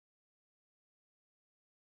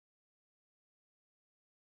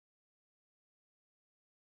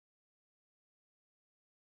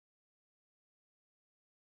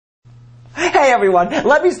Hey everyone,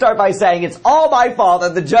 let me start by saying it's all my fault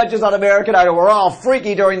that the judges on American Idol were all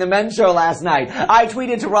freaky during the men's show last night. I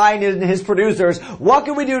tweeted to Ryan and his producers, what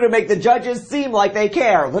can we do to make the judges seem like they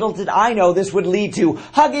care? Little did I know this would lead to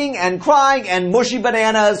hugging and crying and mushy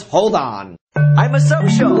bananas. Hold on. I'm a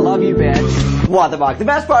social. Love you, bitch. What the fuck? The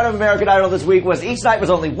best part of American Idol this week was each night was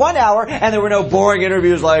only 1 hour and there were no boring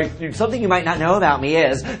interviews like, something you might not know about me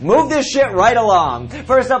is, move this shit right along.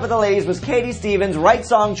 First up with the ladies was Katie Stevens, right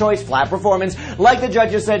song choice, flat performance. Like the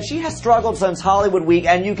judges said, she has struggled since Hollywood Week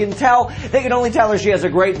and you can tell, they can only tell her she has a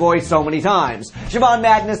great voice so many times. Siobhan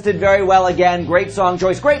Magnus did very well again, great song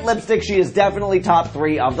choice, great lipstick, she is definitely top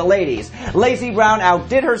 3 of the ladies. Lacey Brown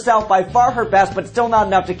outdid herself by far her best but still not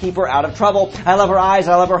enough to keep her out of trouble. I love her eyes,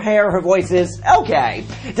 I love her hair, her voice is okay.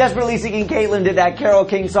 Desperately Seeking Caitlyn did that Carole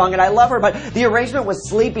King song and I love her, but the arrangement was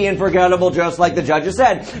sleepy and forgettable just like the judges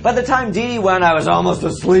said. By the time Dee Dee went, I was almost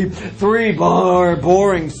asleep. 3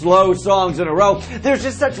 boring, slow songs in a row. There's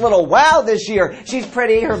just such little wow this year. She's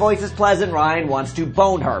pretty, her voice is pleasant, Ryan wants to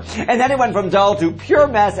bone her. And then it went from dull to pure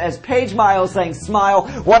mess as Paige Miles sang Smile,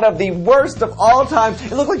 one of the worst of all time.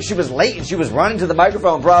 It looked like she was late and she was running to the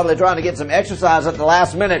microphone probably trying to get some exercise at the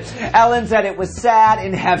last minute. Ellen said it was sad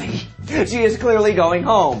and heavy. She is clearly going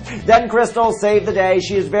home. Then Crystal saved the day.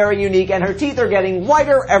 She is very unique and her teeth are getting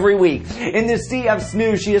whiter every week. In this sea of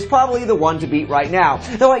snooze, she is probably the one to beat right now.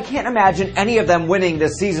 Though I can't imagine any of them winning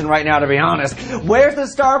this season right now, to be honest. Where's the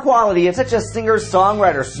star quality? It's such a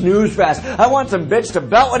singer-songwriter snooze fest. I want some bitch to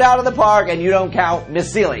belt it out of the park and you don't count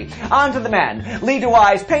Miss Seeley. On to the men. Lee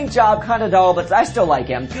DeWise, paint job kinda dull, but I still like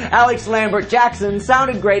him. Alex Lambert Jackson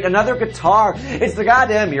sounded great. Another guitar. It's the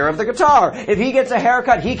goddamn year of the guitar. If he gets a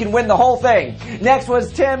haircut, he can win the whole thing. Next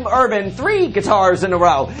was Tim Urban, 3 guitars in a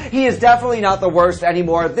row. He is definitely not the worst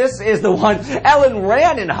anymore. This is the one. Ellen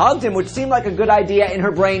ran and hugged him, which seemed like a good idea in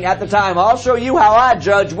her brain at the time. I'll show you how I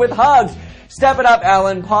judge with hugs. Step it up,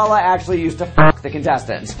 Ellen. Paula actually used to fuck the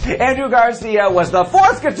contestants. Andrew Garcia was the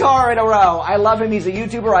 4th guitar in a row. I love him. He's a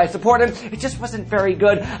YouTuber. I support him. It just wasn't very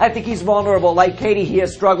good. I think he's vulnerable. Like Katie, he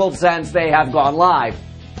has struggled since they have gone live.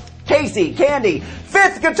 Casey, Candy,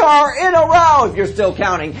 5th guitar in a row, if you're still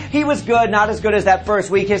counting. He was good, not as good as that first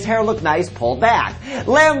week. His hair looked nice, pulled back.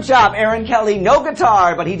 Lamb Chop, Aaron Kelly, no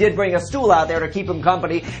guitar, but he did bring a stool out there to keep him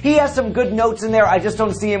company. He has some good notes in there. I just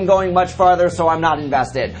don't see him going much farther, so I'm not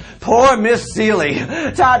invested. Poor Miss Seeley.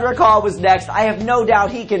 Todrick Hall was next. I have no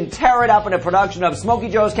doubt he can tear it up in a production of Smokey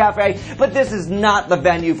Joe's Cafe, but this is not the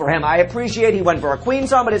venue for him. I appreciate he went for a Queen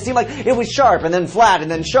song, but it seemed like it was sharp and then flat and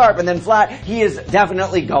then sharp and then flat. He is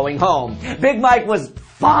definitely going home. Big Mike was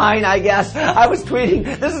fine, I guess. I was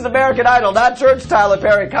tweeting, this is American Idol, not church, Tyler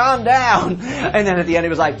Perry, calm down. And then at the end he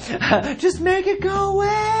was like, just make it go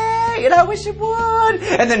away, and I wish it would.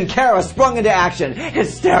 And then Kara sprung into action,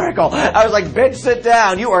 hysterical. I was like, bitch, sit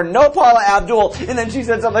down, you are no Paula Abdul. And then she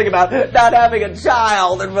said something about not having a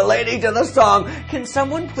child and relating to the song. Can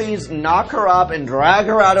someone please knock her up and drag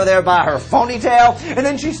her out of there by her ponytail? And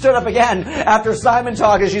then she stood up again after Simon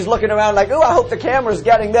talked and she's looking around like, oh, I hope the camera's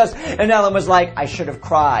getting this. And Ellen was like, I should have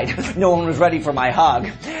cried. No one was ready for my hug.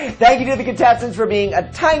 Thank you to the contestants for being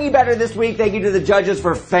a tiny better this week. Thank you to the judges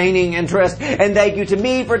for feigning interest. And thank you to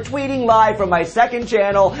me for tweeting live from my second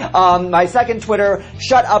channel, my second Twitter,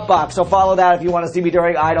 Shut Up Box. So follow that if you want to see me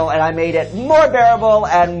during Idol. And I made it more bearable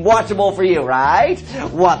and watchable for you, right?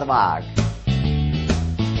 What the fuck?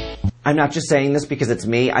 I'm not just saying this because it's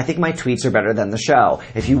me. I think my tweets are better than the show.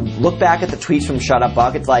 If you look back at the tweets from Shut Up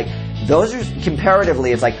Buck, it's like, those are,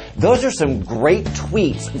 comparatively, it's like, those are some great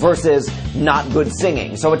tweets versus not good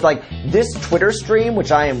singing. So it's like, this Twitter stream,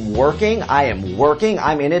 which I'm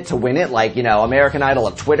in it to win it, like, you know, American Idol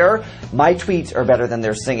of Twitter, my tweets are better than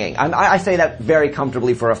their singing. I say that very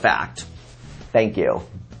comfortably for a fact. Thank you.